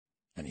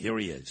And here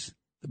he is,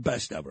 the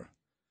best ever.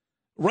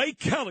 Ray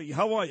Kelly,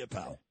 how are you,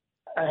 pal?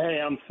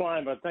 Hey, I'm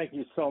fine, but thank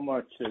you so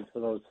much for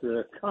those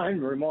kind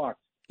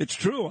remarks. It's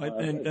true,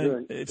 and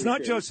it's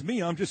not just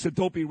me. I'm just a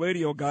dopey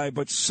radio guy,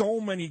 but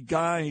so many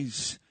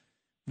guys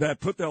that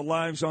put their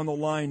lives on the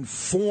line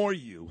for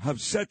you have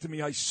said to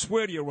me, I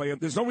swear to you, Ray,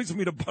 there's no reason for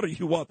me to butter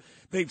you up.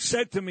 They've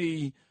said to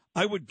me,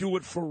 I would do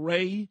it for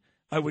Ray.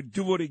 I would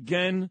do it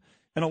again.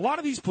 And a lot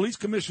of these police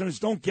commissioners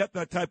don't get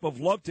that type of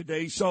love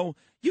today. So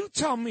you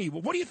tell me,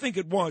 well, what do you think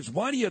it was?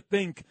 Why do you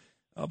think,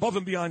 above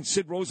and beyond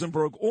Sid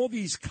Rosenberg, all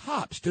these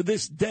cops to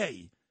this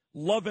day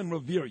love and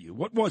revere you?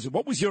 What was it?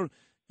 What was your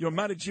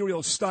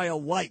managerial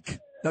style like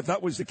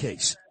that was the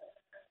case?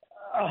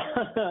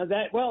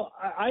 I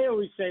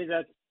always say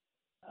that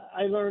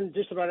I learned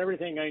just about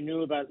everything I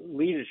knew about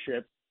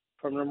leadership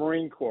from the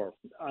Marine Corps.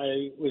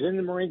 I was in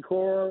the Marine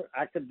Corps,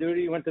 active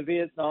duty, went to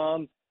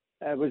Vietnam.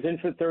 I was in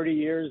for 30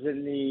 years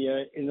in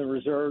the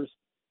reserves,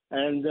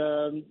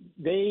 and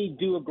they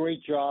do a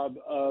great job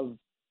of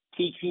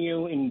teaching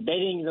you,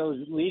 embedding those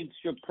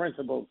leadership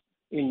principles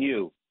in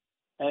you.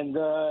 And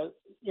I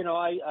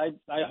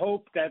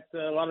hope that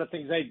a lot of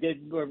things I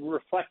did were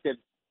reflective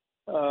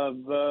of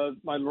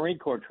my Marine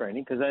Corps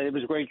training, because it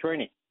was great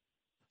training.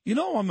 You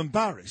know, I'm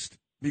embarrassed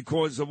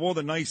because of all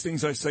the nice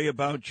things I say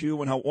about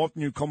you and how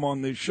often you come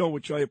on this show,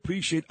 which I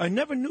appreciate. I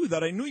never knew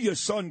that. I knew your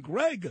son,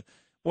 Greg,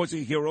 was a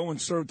hero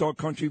and served our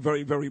country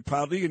very, very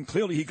proudly, and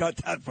clearly he got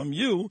that from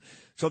you,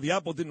 so the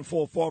apple didn't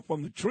fall far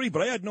from the tree.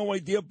 But I had no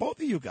idea both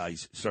of you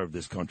guys served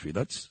this country.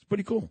 That's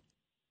pretty cool.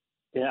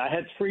 Yeah, I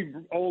had three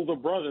older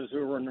brothers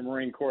who were in the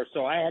Marine Corps,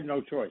 so I had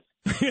no choice.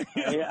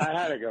 I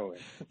had to go in.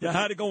 You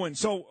had to go in.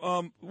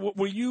 So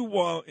were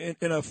you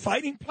in a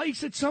fighting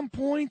place at some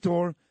point,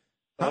 or?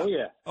 Oh,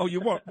 yeah. Oh,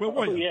 you were? Where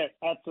were you? Oh, yeah,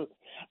 absolutely.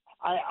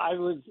 I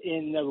was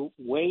in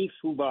Wei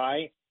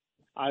Fubai.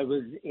 I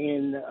was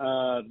in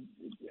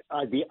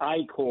the I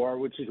Corps,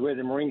 which is where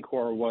the Marine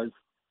Corps was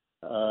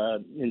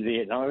in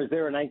Vietnam. I was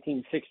there in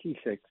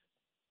 1966,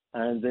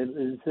 and it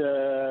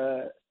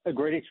was a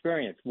great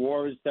experience.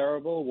 War is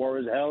terrible. War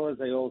is hell, as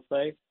they all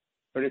say.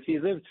 But if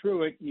you live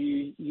through it,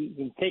 you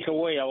can take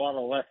away a lot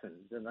of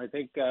lessons. And I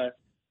think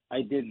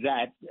I did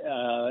that,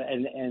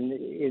 and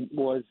it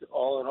was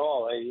all in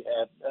all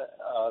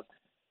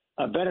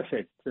a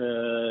benefit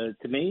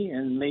to me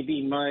and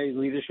maybe my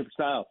leadership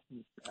style.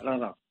 I don't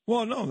know.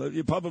 Well, no,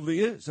 it probably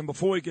is. And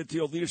before we get to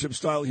your leadership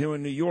style here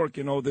in New York,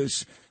 you know,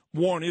 this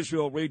war in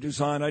Israel, Ray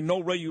design. I know,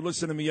 Ray, you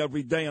listen to me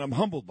every day, and I'm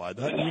humbled by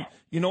that. And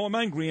you know, I'm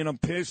angry, and I'm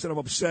pissed, and I'm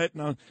upset,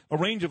 and a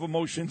range of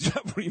emotions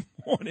every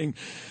morning.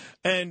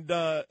 And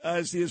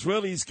as the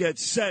Israelis get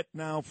set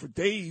now for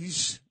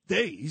days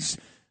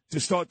to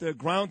start their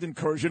ground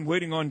incursion,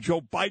 waiting on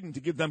Joe Biden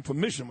to give them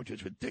permission, which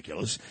is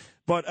ridiculous.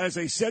 But as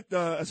they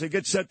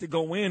get set to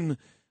go in,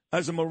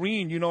 as a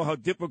Marine, you know how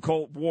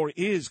difficult war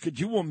is. Could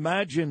you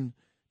imagine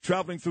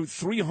traveling through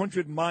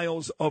 300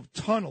 miles of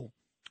tunnel,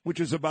 which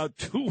is about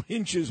 2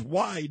 inches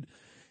wide,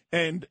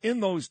 and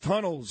in those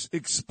tunnels,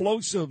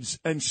 explosives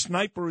and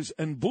snipers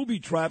and booby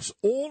traps,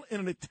 all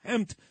in an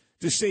attempt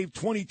to save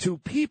 22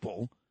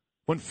 people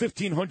when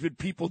 1,500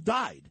 people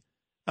died?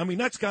 I mean,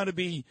 that's got to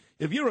be,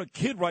 if you're a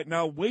kid right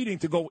now waiting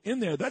to go in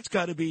there, that's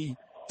got to be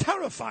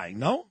terrifying,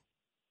 no?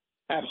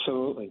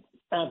 Absolutely.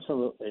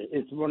 Absolutely.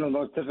 It's one of the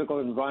most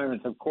difficult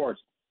environments, of course,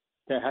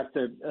 to have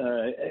to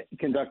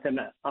conduct an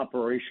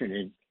operation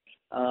in.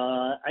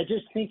 I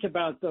just think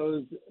about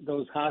those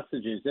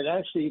hostages. It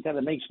actually kind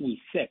of makes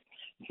me sick.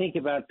 Think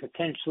about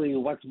potentially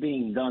what's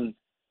being done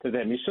to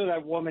them. You saw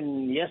that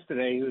woman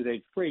yesterday who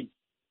they freed.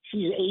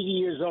 She's 80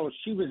 years old.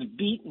 She was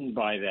beaten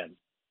by them.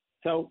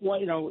 So,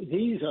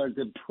 these are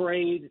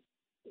depraved.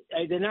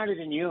 They're not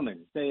even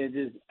humans. They're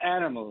just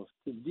animals.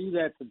 To do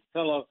that to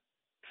fellow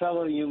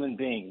human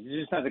beings.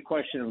 It's just not a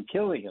question of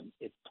killing them.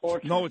 It's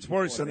torture. No, it's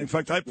worse. And in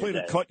fact, I played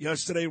a cut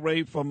yesterday,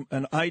 Ray, from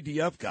an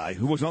IDF guy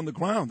who was on the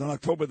ground on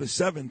October the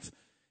 7th,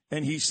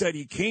 and he said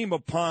he came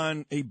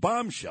upon a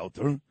bomb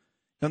shelter,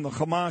 and the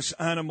Hamas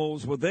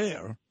animals were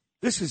there.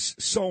 This is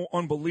so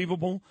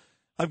unbelievable.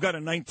 I've got a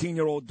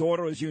 19-year-old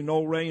daughter, as you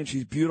know, Ray, and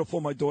she's beautiful.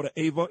 My daughter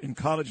Ava, in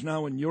college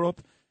now in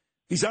Europe.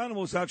 These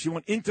animals actually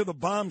went into the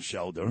bomb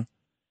shelter,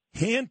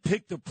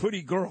 handpicked the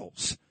pretty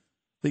girls.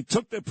 They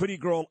took the pretty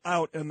girl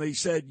out, and they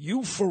said,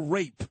 "You for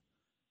rape."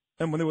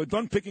 And when they were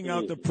done picking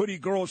out the pretty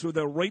girls who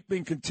they're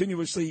raping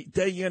continuously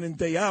day in and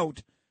day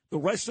out, the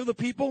rest of the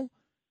people,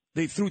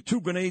 they threw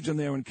 2 grenades in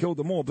there and killed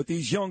them all. But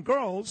these young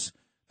girls,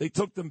 they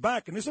took them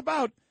back. And there's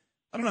about,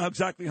 I don't know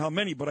exactly how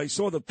many, but I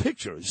saw the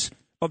pictures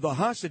of the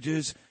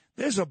hostages.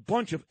 There's a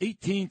bunch of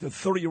 18 to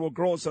 30-year-old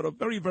girls that are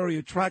very, very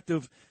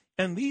attractive.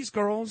 And these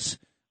girls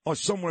are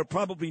somewhere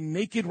probably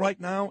naked right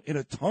now in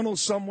a tunnel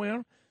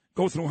somewhere.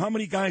 Go through how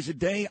many guys a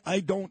day? I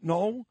don't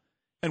know.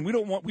 And we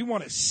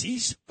want a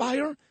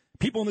ceasefire?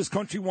 People in this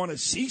country want a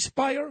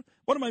ceasefire?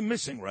 What am I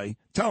missing, Ray?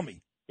 Tell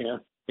me. Yeah.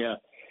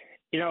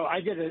 I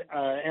did an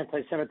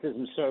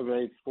anti-Semitism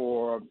survey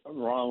for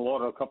Ron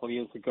Lauder a couple of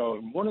years ago.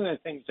 And one of the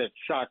things that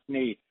shocked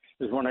me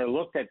is when I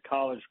looked at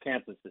college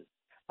campuses.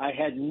 I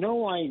had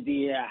no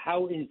idea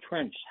how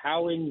entrenched,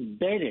 how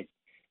embedded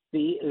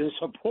the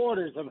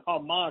supporters of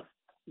Hamas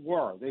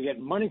were. They get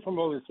money from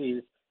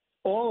overseas.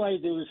 All they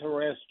do is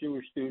harass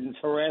Jewish students,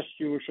 harass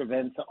Jewish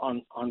events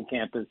on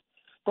campus.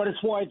 But it's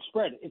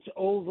widespread. It's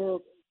over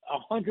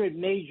 100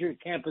 major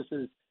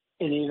campuses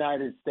in the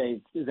United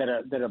States that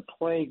are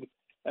plagued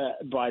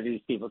by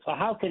these people. So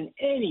how can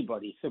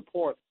anybody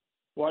support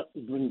what's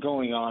been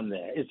going on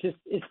there?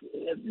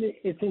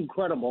 It's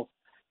incredible,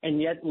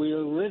 and yet we are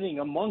living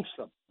amongst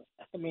them.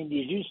 I mean,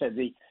 as you said,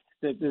 the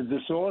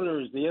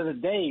disorders the other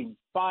day,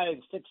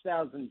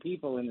 5,000-6,000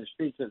 people in the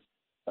streets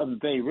of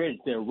Bay Ridge.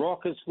 They're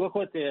raucous. Look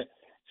what they're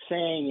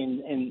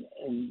saying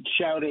and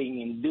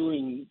shouting and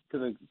doing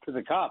to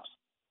the cops.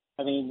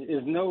 I mean,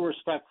 there's no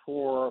respect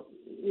for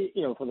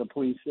the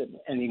police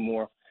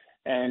anymore,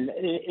 and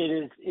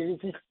it is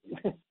just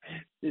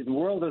the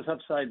world is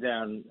upside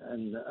down,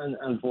 and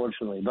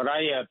unfortunately. But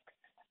I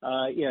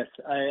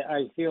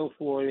feel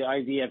for the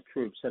IDF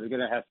troops that are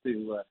going to have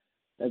to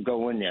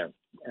go in there,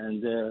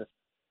 and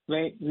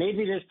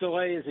maybe this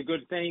delay is a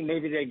good thing.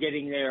 Maybe they're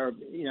getting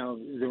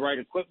the right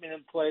equipment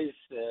in place.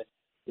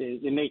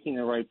 They're making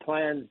the right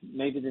plans.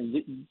 Maybe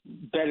they're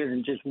better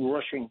than just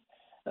rushing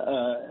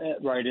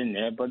right in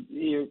there. But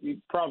you're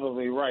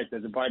probably right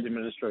that the Biden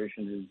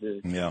administration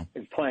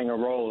is playing a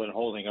role in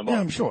holding them up. Yeah,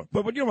 I'm sure.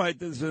 But you're right.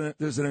 There's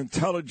an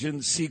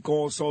intelligence seek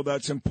also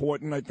that's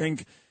important. I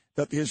think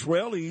that the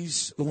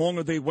Israelis, the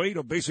longer they wait,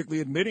 are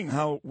basically admitting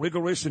how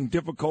rigorous and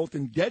difficult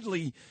and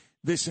deadly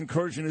this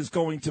incursion is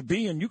going to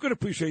be. And you could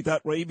appreciate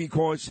that, Ray,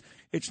 because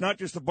it's not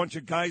just a bunch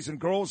of guys and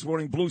girls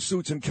wearing blue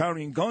suits and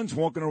carrying guns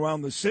walking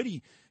around the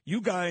city. You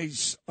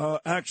guys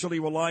actually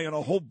rely on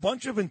a whole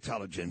bunch of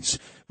intelligence,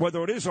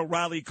 whether it is a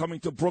rally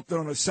coming to Brooklyn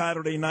on a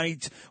Saturday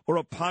night or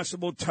a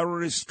possible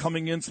terrorist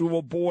coming in through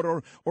a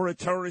border or a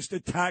terrorist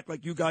attack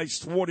like you guys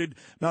thwarted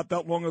not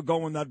that long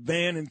ago in that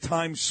van in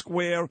Times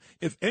Square.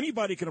 If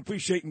anybody can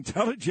appreciate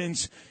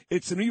intelligence,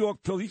 it's the New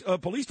York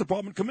Police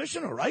Department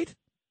Commissioner, right?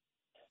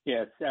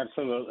 Yes,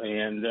 absolutely.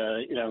 And,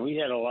 we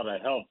had a lot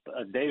of help.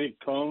 David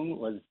Cohn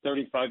was a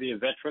 35-year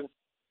veteran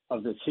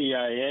of the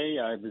CIA.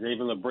 I was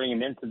able to bring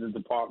him into the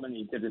department.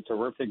 He did a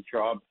terrific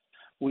job.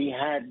 We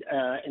had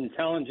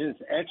intelligence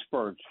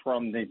experts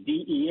from the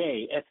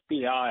DEA,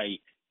 FBI,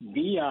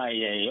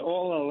 DIA,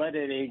 all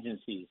elected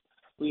agencies.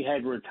 We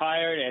had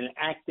retired and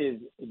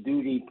active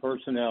duty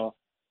personnel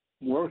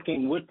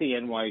working with the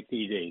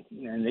NYPD,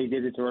 and they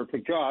did a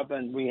terrific job.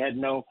 And we had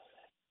no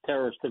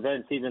terrorist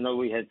events, even though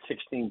we had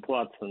 16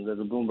 plots under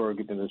the Bloomberg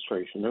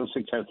administration. No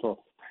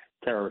successful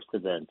terrorist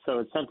events. So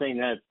it's something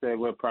that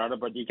we're proud of,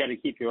 but you got to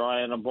keep your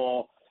eye on the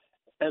ball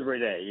every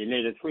day. You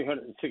need a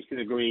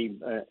 360-degree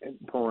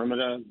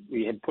perimeter.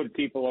 We had put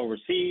people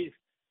overseas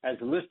as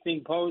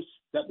listening posts.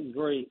 That was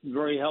very,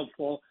 very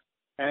helpful.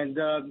 And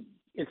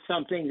it's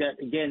something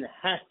that, again,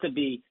 has to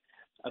be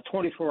a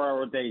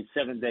 24-hour day,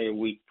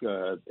 7-day-a-week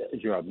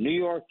job. New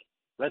York,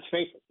 let's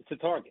face it, it's a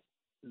target.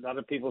 A lot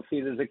of people see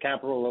it as the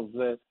capital of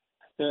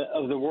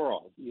the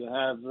world. You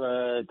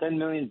have 10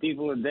 million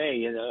people a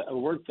day, a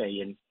work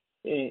day in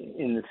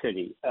the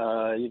city.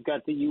 You've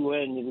got the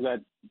UN. You've got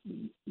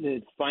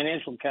the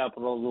financial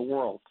capital of the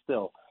world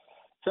still.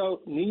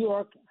 So New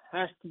York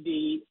has to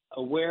be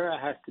aware,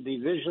 has to be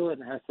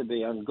vigilant, has to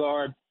be on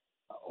guard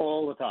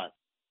all the time.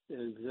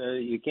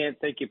 You can't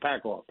take your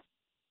pack off.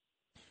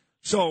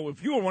 So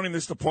if you were running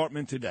this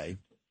department today,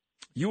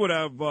 you would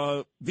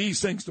have these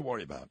things to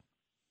worry about.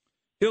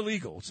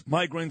 Illegals,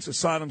 migrants,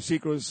 asylum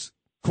seekers,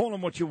 call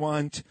them what you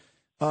want.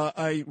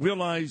 I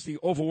realize the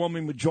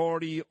overwhelming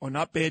majority are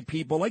not bad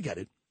people. I get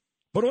it.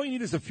 But all you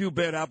need is a few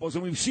bad apples,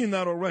 and we've seen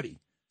that already.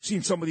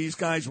 Seen some of these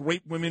guys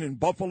rape women in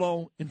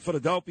Buffalo, in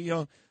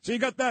Philadelphia. So you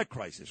got that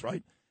crisis,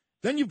 right?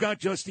 Then you've got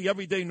just the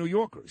everyday New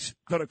Yorkers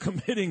that are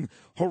committing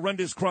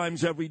horrendous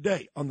crimes every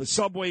day on the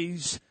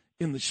subways,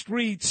 in the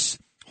streets,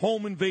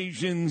 home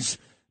invasions,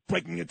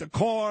 breaking into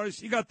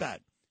cars. You got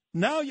that.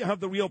 Now you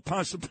have the real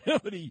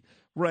possibility,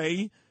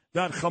 Ray,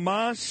 that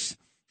Hamas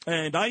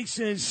and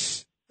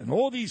ISIS and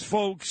all these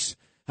folks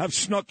have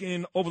snuck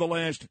in over the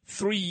last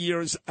 3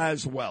 years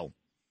as well.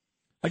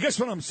 I guess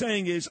what I'm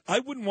saying is I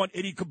wouldn't want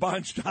Eddie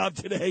Caban's job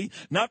today,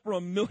 not for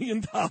 $1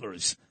 million.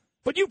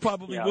 But you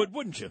probably would,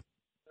 wouldn't you?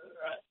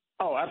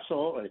 Oh,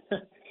 absolutely.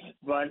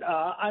 But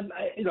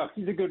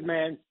he's a good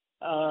man.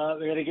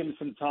 We got to give him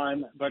some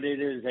time. But it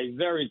is a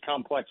very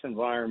complex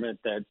environment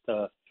that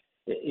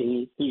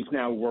he's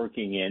now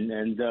working in.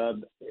 And,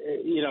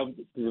 the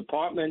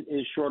department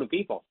is short of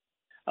people.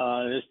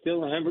 They're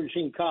still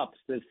hemorrhaging cops.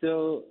 They're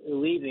still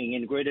leaving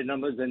in greater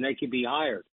numbers than they could be hired.